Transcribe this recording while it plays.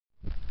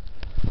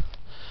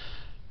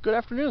Good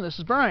afternoon, this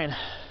is Brian.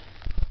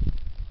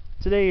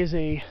 Today is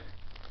a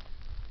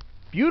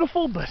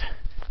beautiful but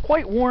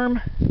quite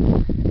warm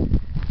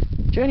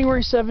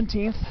January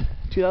 17th,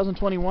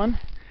 2021.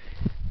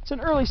 It's an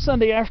early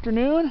Sunday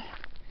afternoon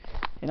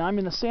and I'm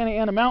in the Santa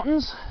Ana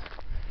Mountains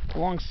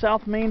along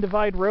South Main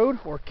Divide Road,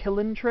 or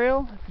Killen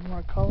Trail, if you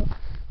want to call it,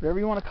 whatever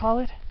you want to call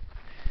it.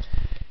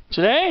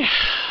 Today,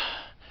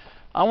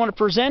 I want to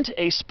present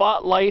a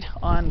spotlight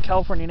on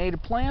California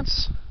native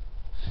plants.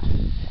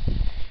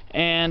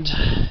 And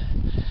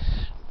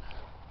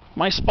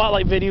my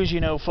spotlight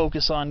videos,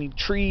 focus on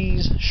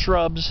trees,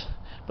 shrubs,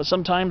 but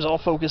sometimes I'll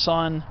focus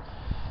on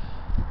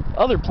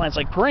other plants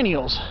like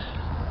perennials.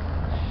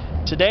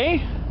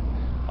 Today,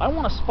 I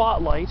want to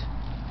spotlight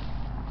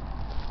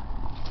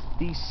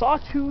the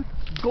Sawtooth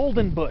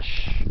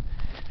Goldenbush,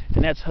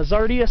 and that's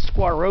Hazardia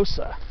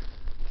squarrosa.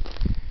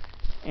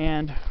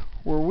 And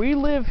where we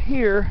live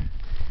here,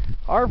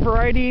 our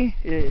variety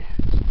is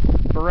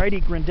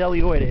variety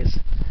grindelioides.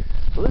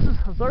 So this is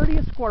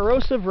Hazardia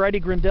squarrosa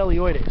variety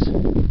grindelioides.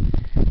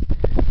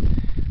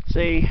 It's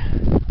a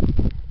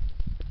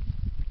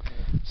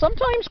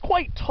sometimes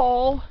quite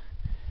tall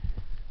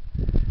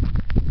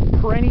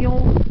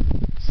perennial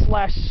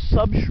slash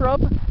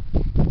subshrub,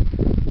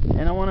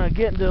 and I want to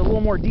get into a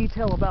little more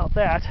detail about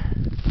that.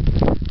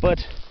 But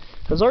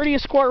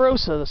Hazardia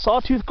squarrosa, the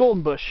Sawtooth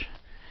Goldenbush,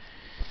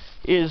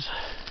 is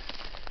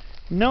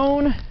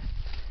known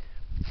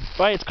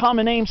by its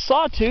common name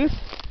sawtooth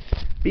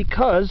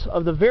because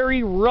of the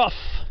very rough,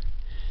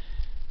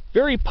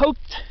 very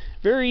poked,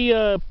 very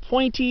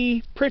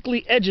pointy,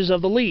 prickly edges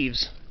of the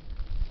leaves.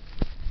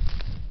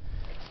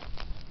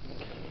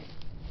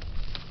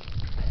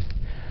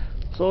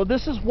 So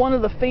this is one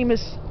of the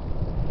famous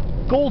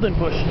golden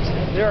bushes.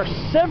 There are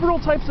several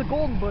types of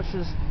golden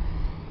bushes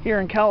here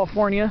in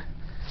California,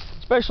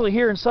 especially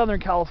here in Southern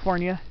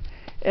California,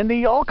 and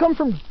they all come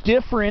from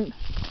different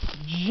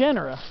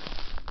genera.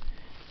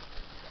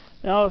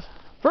 Now,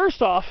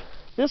 first off,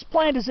 this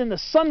plant is in the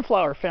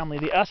sunflower family,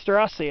 the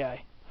Asteraceae.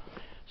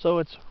 So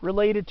it's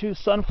related to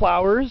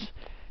sunflowers.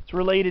 It's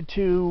related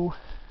to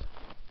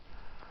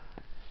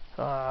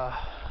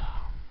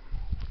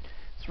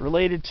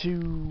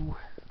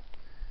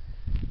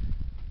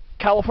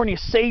California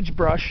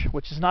sagebrush,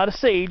 which is not a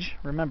sage.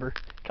 Remember,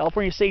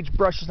 California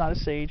sagebrush is not a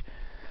sage.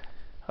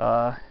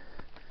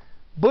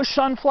 Bush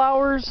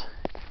sunflowers.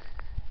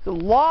 There's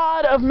a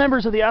lot of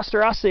members of the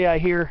Asteraceae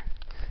here.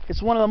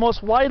 It's one of the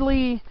most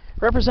widely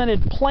represented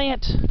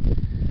plant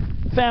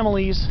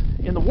families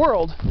in the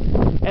world,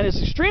 and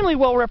it's extremely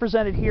well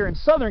represented here in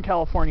Southern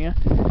California,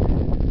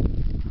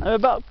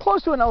 about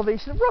close to an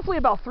elevation of roughly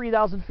about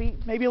 3,000 feet,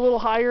 maybe a little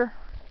higher.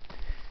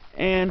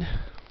 And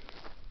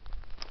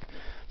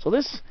so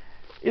this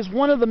is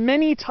one of the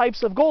many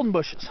types of golden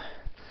bushes.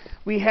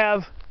 We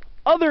have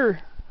other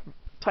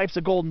types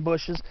of golden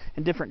bushes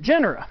in different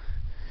genera,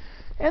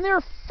 and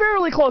they're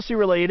fairly closely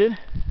related,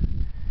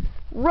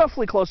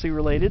 roughly closely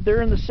related.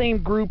 They're in the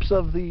same groups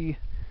of the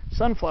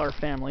sunflower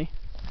family.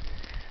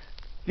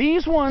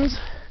 These ones,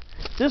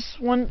 this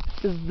one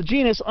is the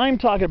genus I'm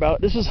talking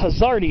about. This is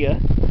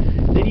Hazardia.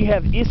 Then you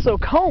have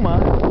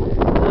Isocoma,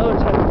 another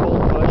type of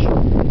golden bush.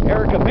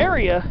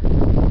 Ericameria,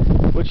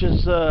 which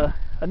is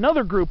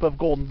another group of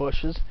golden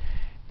bushes.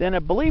 Then I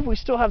believe we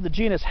still have the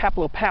genus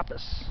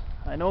Haplopappus.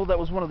 I know that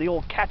was one of the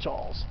old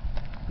catch-alls.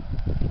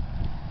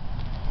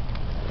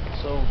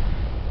 So,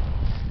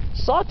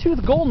 Sawtooth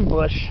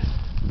Goldenbush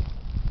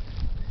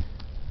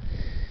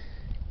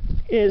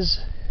is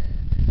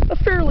a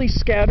fairly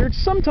scattered,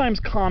 sometimes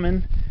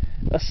common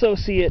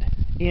associate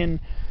in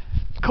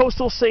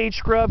coastal sage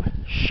scrub,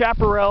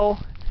 chaparral,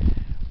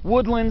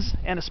 woodlands,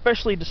 and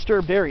especially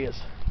disturbed areas.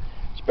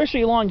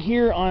 Especially along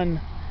here on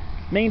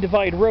Main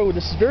Divide Road.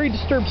 This is very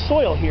disturbed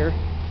soil here.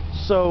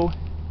 So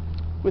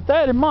with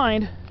that in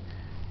mind,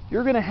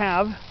 you're going to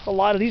have a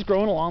lot of these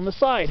growing along the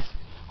side.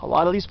 A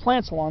lot of these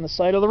plants along the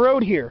side of the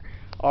road here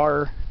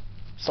are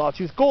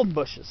Sawtooth golden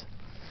bushes.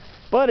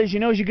 But as you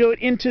know, as you go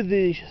into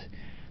the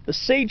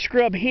sage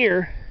scrub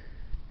here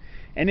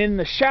and in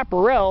the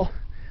chaparral,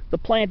 the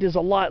plant is a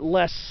lot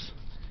less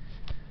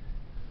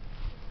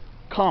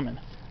common.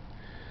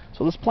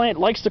 So this plant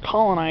likes to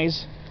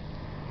colonize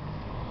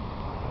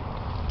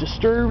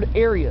disturbed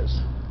areas.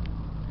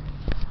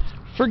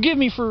 Forgive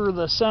me for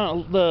the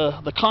sound,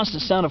 the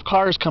constant sound of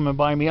cars coming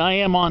by me. I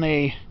am on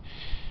a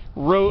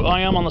road.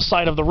 I am on the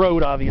side of the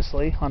road,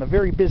 obviously, on a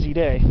very busy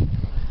day.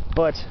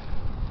 But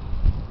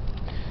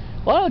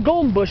a lot of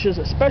golden bushes,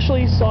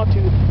 especially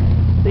sawtooth,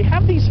 they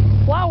have these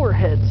flower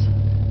heads,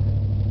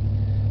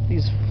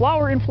 these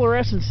flower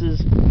inflorescences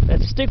that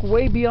stick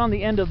way beyond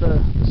the end of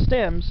the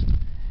stems,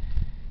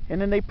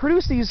 and then they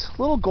produce these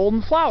little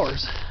golden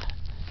flowers.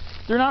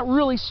 They're not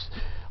really,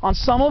 on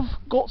some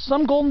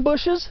golden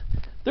bushes,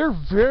 they're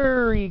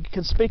very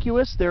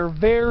conspicuous, they're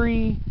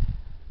very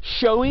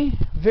showy,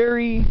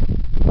 very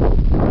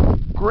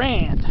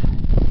grand.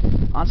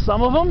 On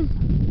some of them,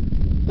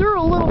 they're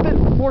a little bit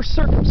more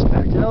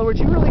circumspect. In other words,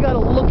 you really got to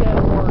look at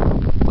it more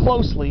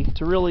closely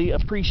to really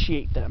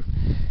appreciate them.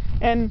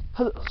 And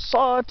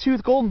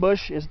Sawtooth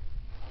Goldenbush is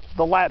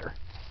the latter.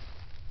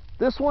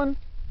 This one,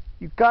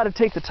 you've got to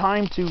take the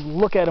time to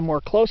look at it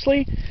more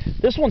closely.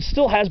 This one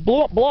still has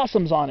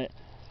blossoms on it.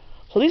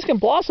 So these can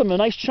blossom a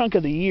nice chunk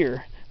of the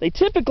year. They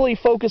typically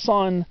focus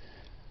on,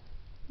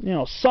 you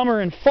know, summer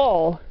and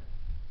fall.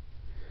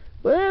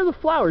 But there's the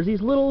flowers,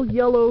 these little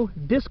yellow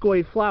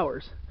discoid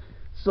flowers.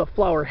 This is a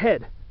flower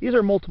head. These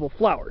are multiple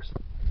flowers.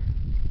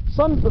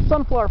 The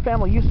sunflower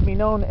family used to be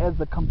known as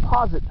the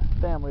composite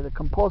family, the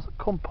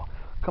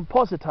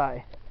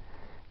compositae,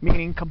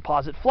 meaning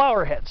composite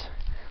flower heads.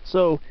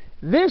 So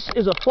this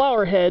is a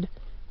flower head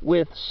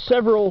with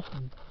several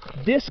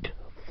disc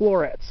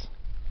florets.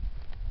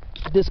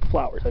 Disc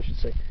flowers, I should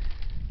say.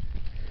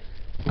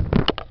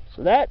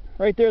 So that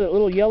right there, that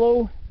little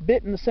yellow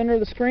bit in the center of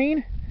the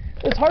screen,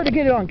 it's hard to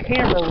get it on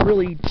camera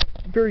really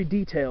very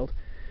detailed.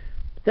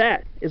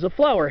 That is a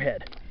flower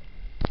head.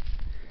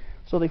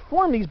 So they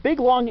form these big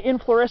long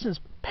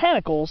inflorescence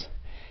panicles,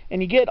 and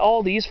you get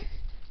all these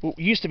what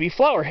used to be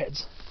flower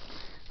heads.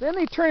 Then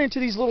they turn into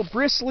these little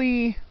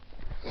bristly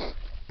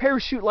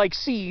parachute-like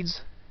seeds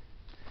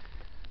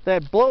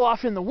that blow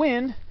off in the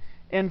wind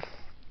and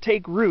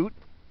take root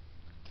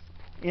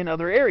in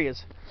other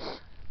areas.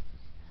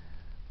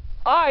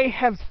 I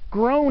have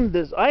grown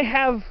this. I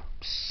have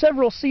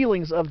several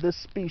seedlings of this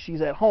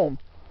species at home.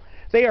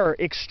 They are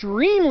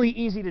extremely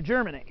easy to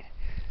germinate.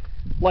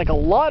 Like a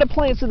lot of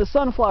plants in the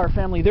sunflower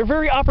family, they're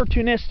very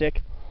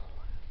opportunistic,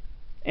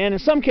 and in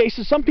some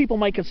cases, some people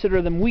might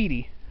consider them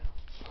weedy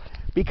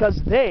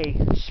because they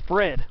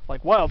spread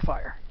like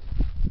wildfire.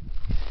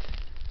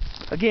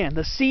 Again,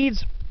 the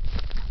seeds,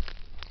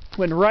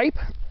 when ripe,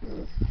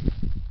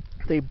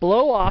 they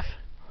blow off,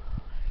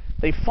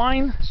 they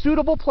find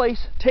suitable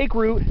place, take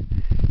root,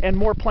 and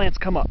more plants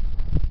come up.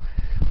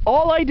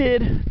 All I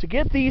did to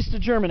get these to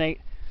germinate,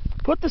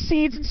 put the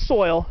seeds in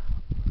soil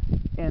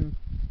and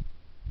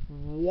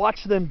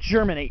watch them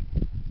germinate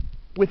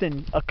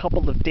within a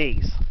couple of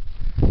days.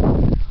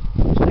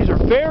 So these are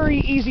very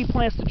easy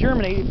plants to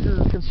germinate if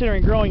you're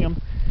considering growing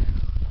them.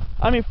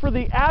 I mean, for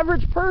the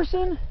average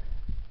person,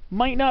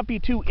 might not be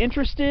too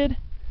interested.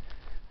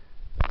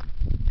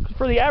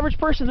 For the average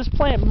person, this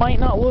plant might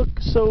not look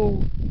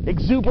so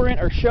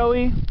exuberant or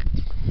showy.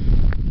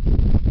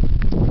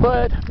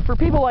 But for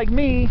people like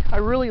me, I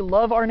really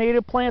love our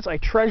native plants. I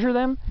treasure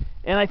them,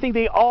 and I think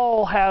they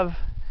all have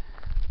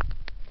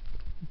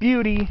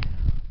beauty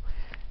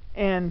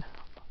and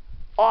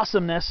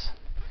awesomeness.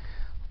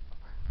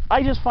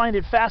 I just find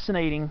it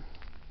fascinating.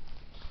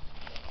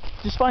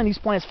 Just find these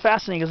plants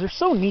fascinating because they're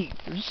so neat.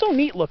 They're just so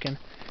neat looking.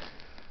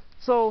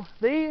 So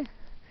they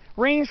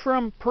range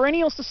from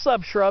perennials to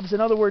subshrubs. In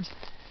other words,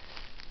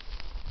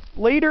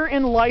 later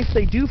in life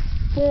they do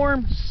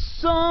form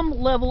some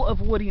level of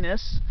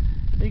woodiness.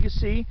 You can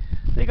see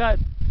they got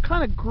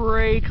kind of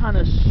gray, kind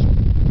of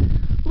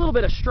a little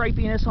bit of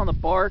stripiness on the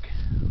bark.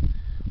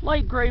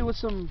 Light gray with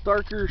some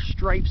darker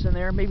stripes in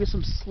there, maybe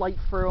some slight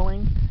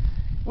furrowing.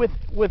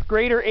 With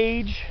greater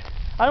age,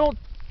 I don't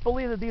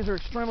believe that these are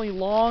extremely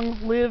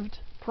long-lived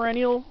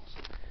perennials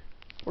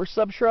or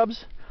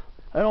subshrubs.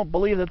 I don't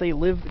believe that they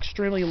live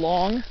extremely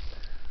long.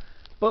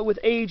 But with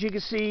age, you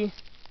can see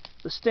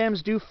the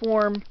stems do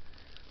form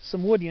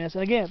some woodiness.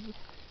 And again,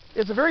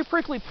 it's a very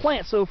prickly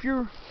plant, so if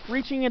you're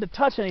reaching in to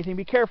touch anything,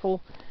 be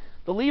careful.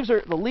 The leaves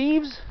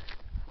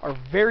are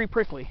very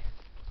prickly.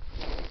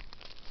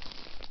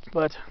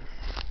 But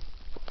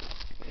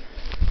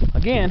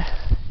again,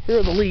 here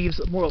are the leaves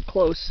more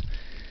close.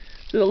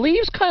 So the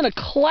leaves kind of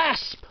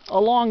clasp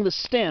along the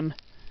stem.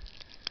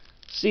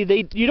 See,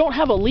 you don't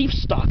have a leaf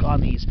stalk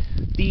on these.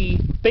 The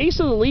base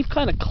of the leaf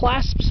kind of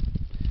clasps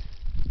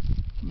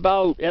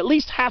about at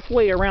least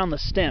halfway around the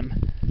stem.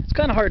 It's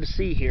kind of hard to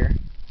see here.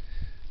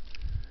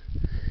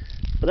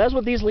 But that's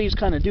what these leaves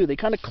kind of do. They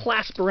kind of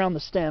clasp around the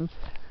stem.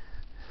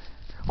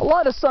 A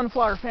lot of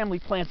sunflower family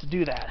plants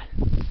do that.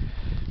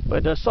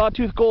 But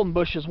Sawtooth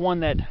Goldenbush is one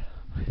that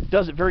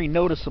does it very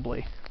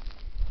noticeably.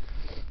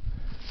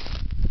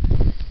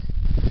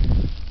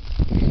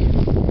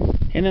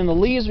 And then the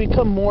leaves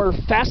become more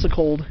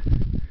fascicled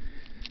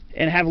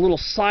and have little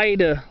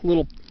side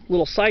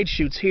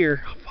shoots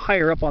here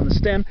higher up on the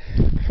stem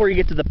before you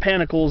get to the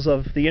panicles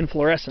of the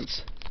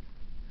inflorescence.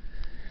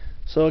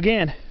 So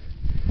again,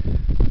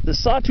 the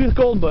Sawtooth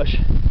Goldenbush,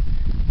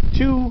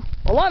 to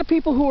a lot of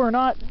people who are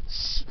not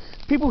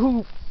people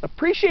who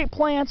appreciate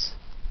plants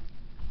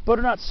but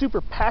are not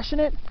super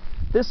passionate,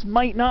 this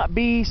might not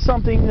be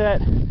something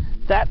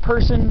that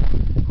person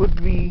would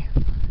be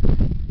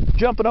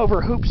jumping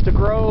over hoops to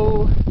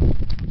grow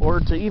or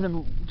to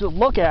even to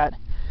look at,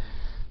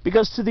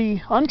 because to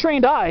the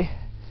untrained eye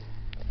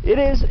it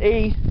is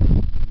a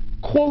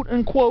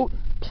quote-unquote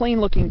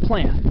plain-looking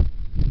plant.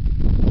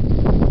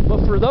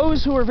 But for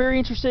those who are very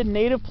interested in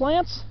native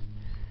plants,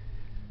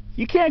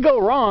 you can't go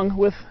wrong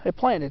with a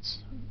plant. It's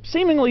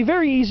seemingly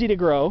very easy to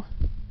grow.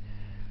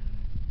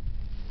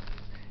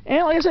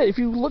 And like I said, if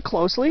you look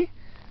closely,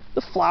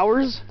 the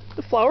flowers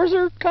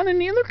are kind of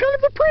neat. They're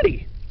kind of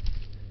pretty.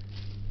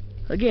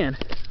 Again,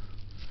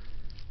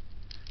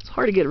 it's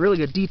hard to get a really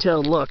good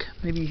detailed look.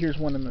 Maybe here's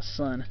one in the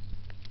sun.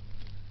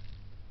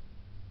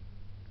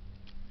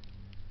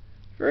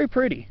 Very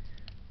pretty.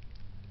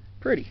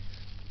 Pretty.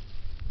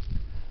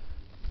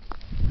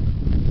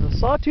 The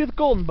Sawtooth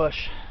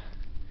Goldenbush.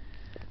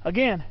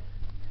 Again,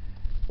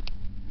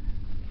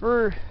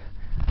 for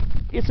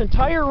its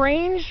entire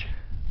range,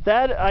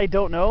 that I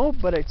don't know,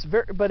 but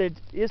it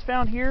is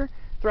found here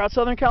throughout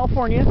Southern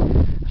California.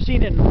 I've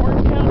seen it in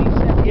Orange County,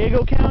 San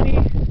Diego County.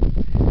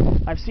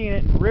 I've seen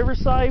it in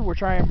Riverside,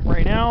 which I am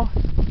right now.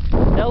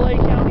 LA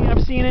County,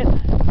 I've seen it.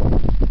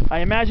 I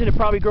imagine it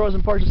probably grows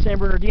in parts of San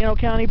Bernardino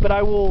County, but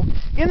I will,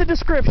 in the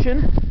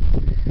description,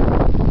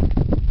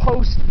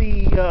 post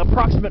the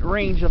approximate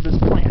range of this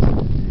plant.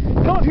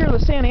 Come up here to the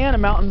Santa Ana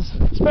Mountains,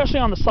 especially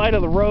on the side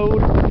of the road,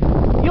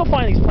 you'll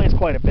find these plants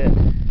quite a bit.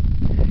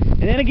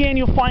 And then again,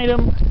 you'll find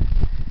them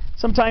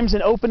sometimes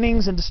in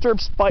openings and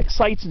disturbed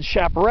sites in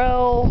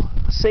chaparral,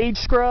 sage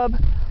scrub,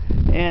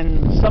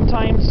 and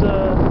sometimes in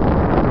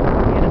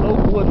an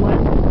oak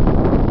woodland.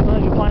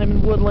 Sometimes you'll find them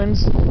in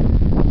woodlands,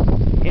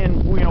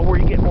 and where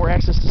you get more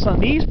access to sun.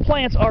 These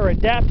plants are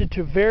adapted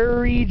to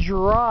very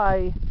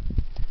dry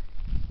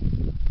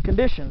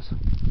conditions.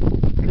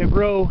 They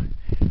grow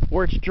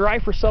where it's dry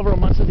for several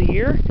months of the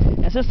year,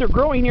 and since they're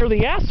growing near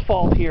the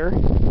asphalt here,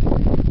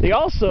 they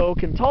also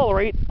can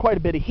tolerate quite a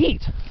bit of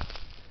heat,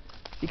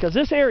 because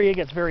this area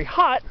gets very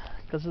hot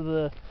because of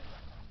the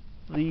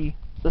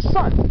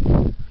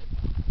sun.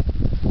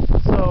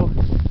 So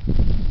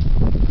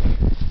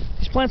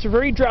these plants are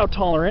very drought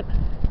tolerant,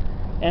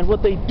 and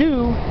what they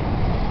do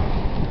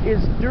is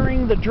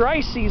during the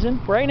dry season,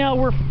 right now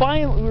we're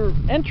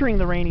entering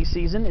the rainy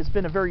season. It's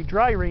been a very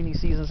dry rainy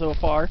season so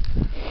far.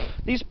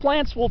 These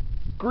plants will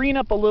green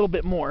up a little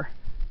bit more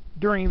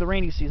during the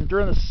rainy season.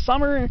 During the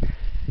summer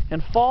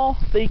and fall,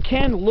 they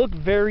can look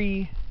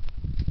very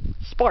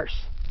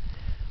sparse,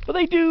 but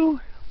they do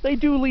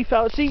leaf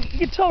out. See, you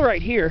can tell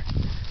right here,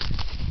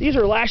 these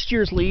are last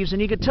year's leaves, and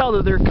you can tell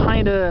that they're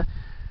kind of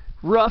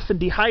rough and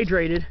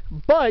dehydrated,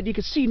 but you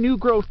can see new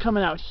growth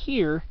coming out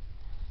here.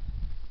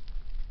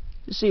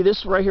 You see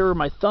this right here where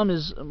my thumb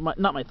is,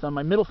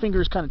 my middle finger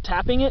is kind of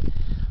tapping it.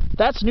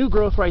 That's new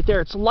growth right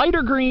there. It's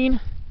lighter green, a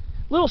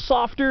little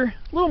softer,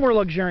 a little more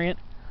luxuriant,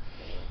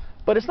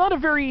 but it's not a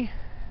very,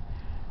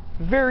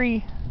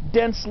 very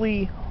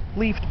densely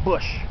leafed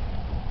bush.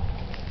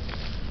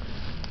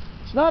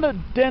 It's not a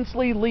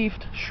densely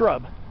leafed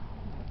shrub.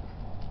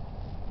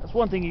 That's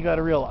one thing you got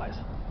to realize.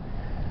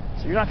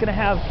 So you're not going to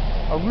have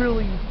a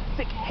really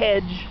thick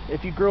hedge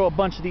if you grow a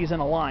bunch of these in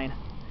a line.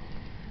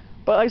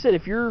 But like I said,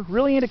 if you're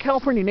really into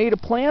California native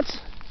plants,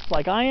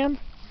 like I am,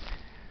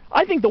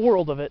 I think the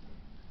world of it.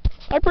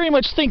 I pretty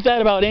much think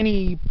that about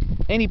any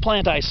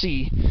plant I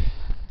see,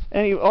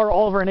 or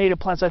all of our native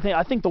plants. I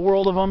think the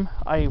world of them.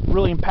 I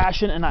really am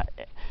passionate, and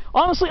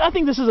honestly, I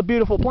think this is a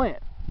beautiful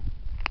plant.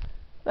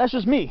 That's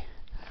just me.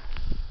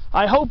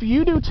 I hope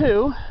you do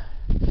too,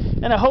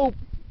 and I hope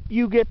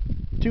you get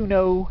to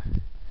know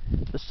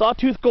the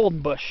Sawtooth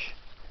Goldenbush,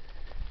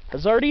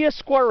 Hazardia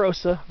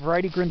squarrosa,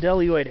 variety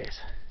grindelioides.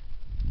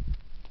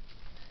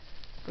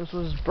 This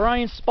was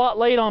Brian's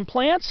Spotlight on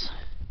Plants.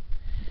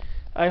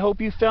 I hope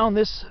you found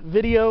this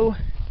video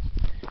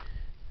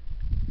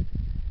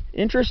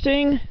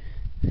interesting.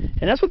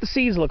 And that's what the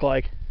seeds look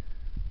like.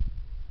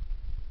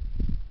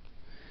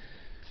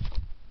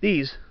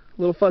 These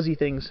little fuzzy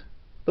things,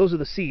 those are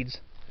the seeds.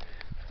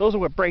 Those are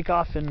what break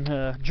off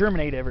and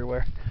germinate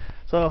everywhere.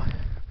 So,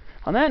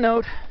 on that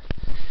note,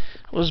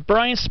 it was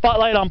Brian's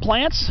Spotlight on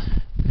Plants.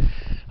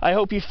 I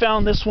hope you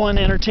found this one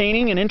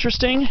entertaining and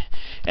interesting,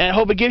 and I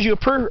hope it gives you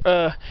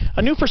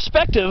a new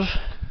perspective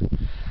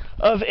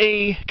of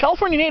a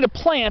California native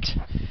plant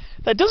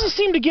that doesn't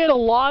seem to get a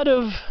lot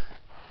of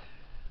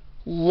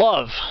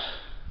love,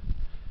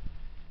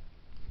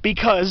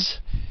 because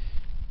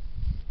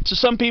to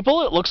some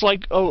people it looks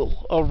like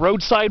a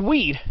roadside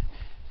weed,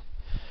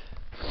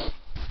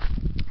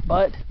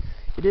 but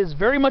it is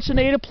very much a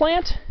native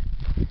plant,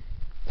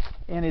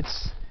 and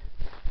it's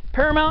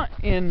paramount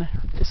in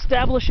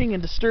establishing in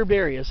disturbed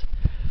areas.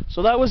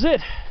 So that was it.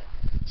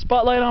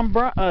 Spotlight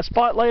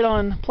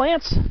on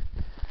plants.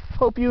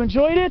 Hope you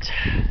enjoyed it.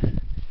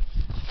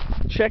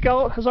 Check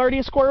out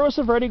Hazardia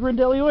squarrosa, variety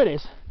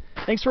grindelioides.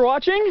 Thanks for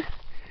watching,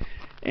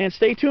 and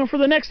stay tuned for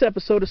the next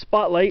episode of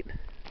Spotlight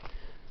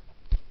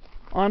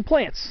on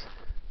Plants.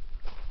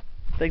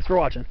 Thanks for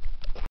watching.